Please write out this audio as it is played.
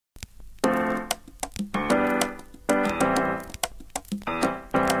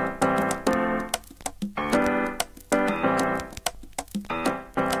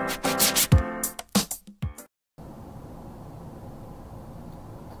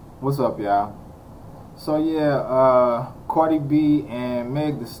What's up, y'all? So yeah, Cardi B and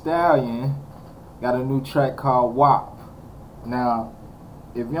Megan the Stallion got a new track called W.A.P. Now,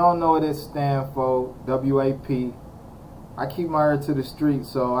 if you don't know what it stands for, W.A.P. I keep my ear to the street,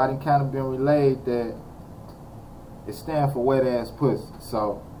 so I done kind of been relayed that it stands for wet ass pussy.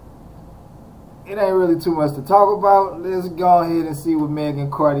 So it ain't really too much to talk about. Let's go ahead and see what Megan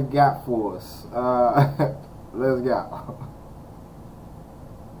and Cardi got for us. Let's go.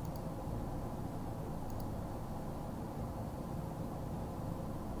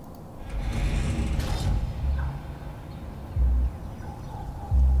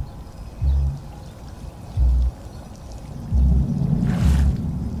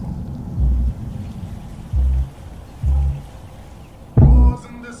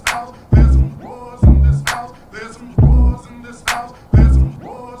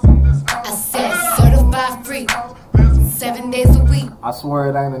 I swear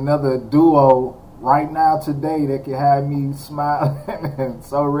it ain't another duo right now today that can have me smiling and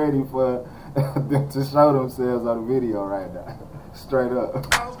so ready for them to show themselves on the video right now. Straight up.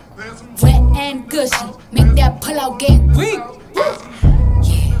 Wet and gushy, make that pull out get weak.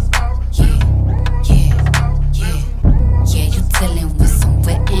 Yeah, you dealing with some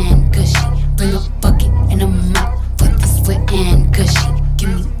wet and gushy. Bring a bucket and a mop for this wet and gushy. Give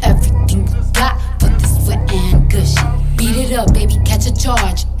me everything you got for this wet and gushy. Beat it up, baby, catch a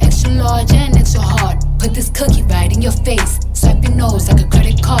charge. Extra large and extra hard. Put this cookie right in your face. Swipe your nose like a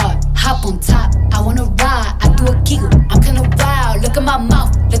credit card. Hop on top, I wanna ride. I do a giggle, I'm kinda wild. Look at my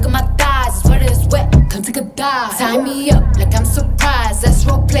mouth, look at my thighs. It's wet, it's wet, come take a dive. Tie me up like I'm surprised. That's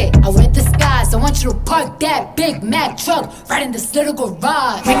role play, I wear disguise. I want you to park that Big Mac truck right in this little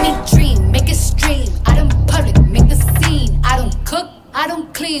garage. Make me dream, make it stream. Out in public, make the scene. I don't cook, I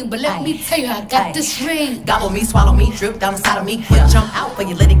don't clean, but let me tell you, I got this ring. Gobble me, swallow me, drip down inside of me. Quick jump out for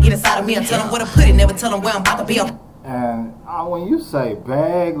you, let it get inside of me. I tell them where to put it, never tell them where I'm about to be. And when you say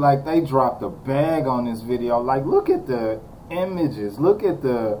bag, like they dropped a bag on this video. Like, look at the images, look at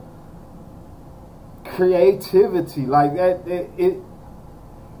the creativity. Like that,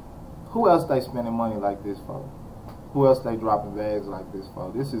 who else they spending money like this for? Who else they dropping bags like this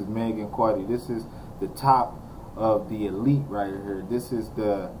for? This is Megan and Cardi. This is the top of the elite right here. This is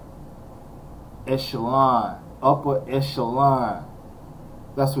the echelon, upper echelon.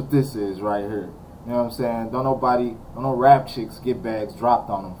 That's what this is right here. You know what I'm saying? Don't no rap chicks get bags dropped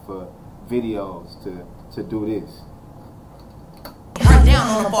on them for videos to do this. Run down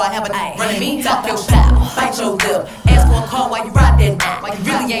on them before I have a night. Running me, talk your style, bite your lip. Ask for a call while you ride that night. While you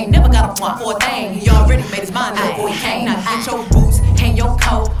really ain't never got a want for a thing. He already made his mind up before he came. Now get your boots, hang your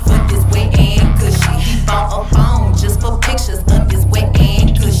coat for this wet and gushy. He bought a phone just for pictures of this wet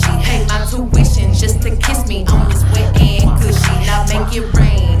and gushy. Pay my tuition just to kiss me on this wet and gushy. Now make it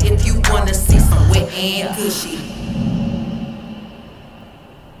rain if you wanna see some wet and gushy.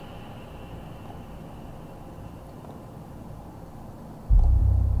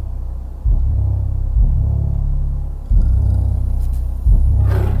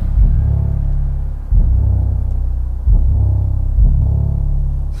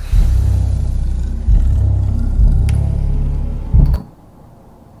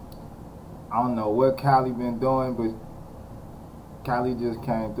 I don't know what Kylie been doing, but Kylie just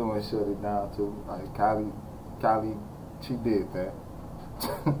came through and shut it down too. Like Kylie, she did that.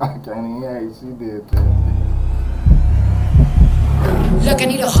 I can't even hear you, she did that. Look, I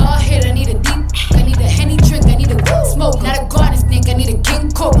need a hard hit, I need a deep, I need a Henny drink, I need a smoke, not a garden snake, I need a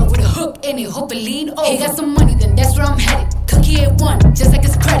king cobra with a hook in it, hope it lean over. He got some money, then that's where I'm headed. Cookie at one, just like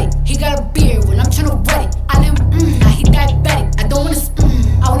his credit. He got a beard, well I'm tryna wet it. I let him, now he diabetic. I don't wanna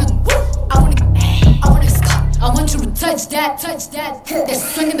I want you to touch that. That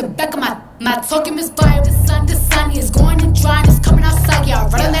swing in the back of my talking misfire. The sun is going and drying, it's coming outside. Yeah, I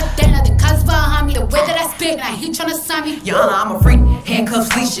run on that thing, now the cuz behind me. The way that I spit, now he tryna sign me. Your Honor, I'm a freak,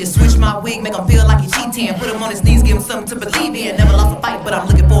 handcuffs, leashes. Switch my wig, make him feel like he cheating. Put him on his knees, give him something to believe in. Never lost a fight, but I'm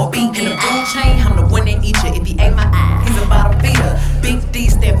looking for a beat. In the food chain, I'm the one that eat you. If he ate my eye, he's a bottom feeder. Big D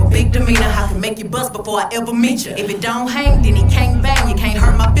stand for big demeanor. I can make you bust before I ever meet you. If it don't hang, then he can't bang. You can't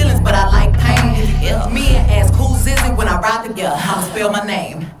hurt my feelings, but I like pain. If you ever me and ask who's is it when I ride together, I'ma spell my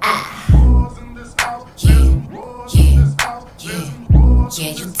name.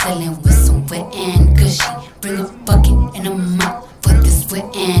 Yeah, you dealing with some wet and gushy. Bring a bucket and a mop for this wet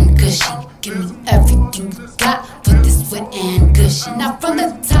and gushy. Give me everything you got for this wet and gushy. Now from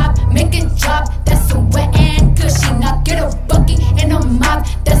the top, make it drop. That's some wet and gushy. Now get a bucket and a mop.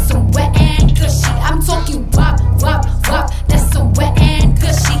 That's some wet and gushy. I'm talking wop, wop, wop. That's some wet and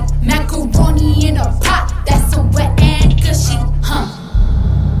gushy. Macaroni in a pot. That's some wet and gushy, huh?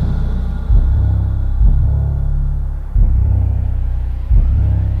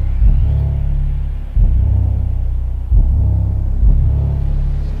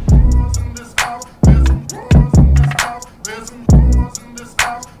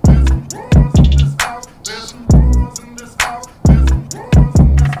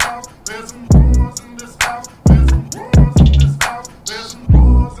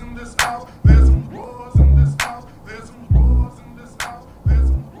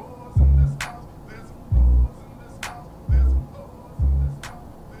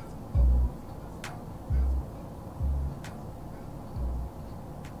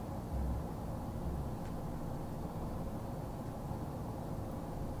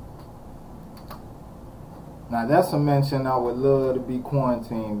 Now that's a mention I would love to be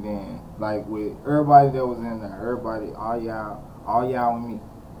quarantined in. Like with everybody that was in there. Everybody, all y'all and me.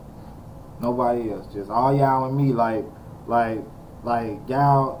 Nobody else. Just all y'all and me. Like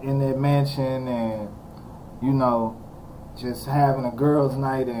y'all in that mansion and, you know, just having a girls'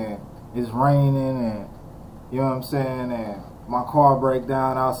 night and it's raining and, you know what I'm saying, and my car break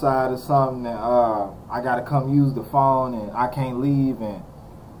down outside or something and I gotta come use the phone and I can't leave and,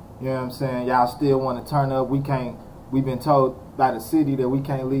 you know what I'm saying, y'all still want to turn up. We've been told by the city that we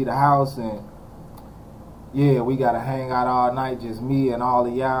can't leave the house and yeah, we gotta hang out all night, just me and all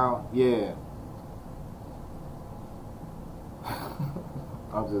of y'all. Yeah.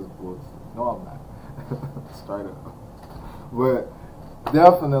 I'm just bullshit. No, I'm not. Straight up. But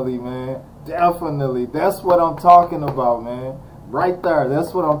definitely, man. Definitely. That's what I'm talking about, man. Right there.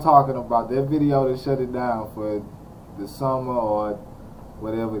 That's what I'm talking about. That video that shut it down for the summer or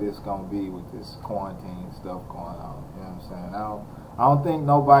whatever this gonna be with this quarantine stuff going on. You know what I'm saying? I don't think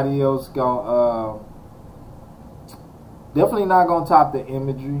nobody else gonna definitely not gonna top the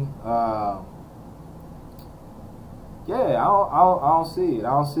imagery. Yeah, I don't see it. I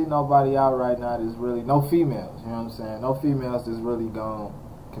don't see nobody out right now that's really, no females, you know what I'm saying? No females that's really gonna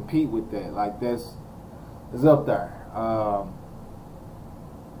compete with that. Like that's up there.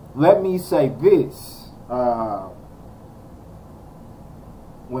 Let me say this.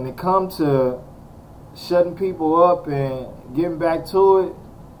 When it comes to shutting people up and getting back to it,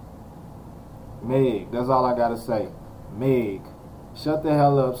 Meg, that's all I gotta say. Meg, shut the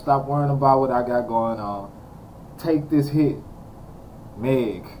hell up. Stop worrying about what I got going on. Take this hit.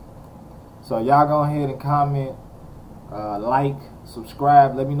 Meg. So y'all go ahead and comment, like,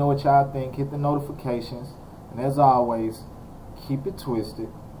 subscribe. Let me know what y'all think. Hit the notifications. And as always, keep it twisted.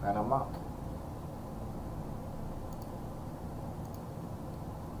 And I'm out.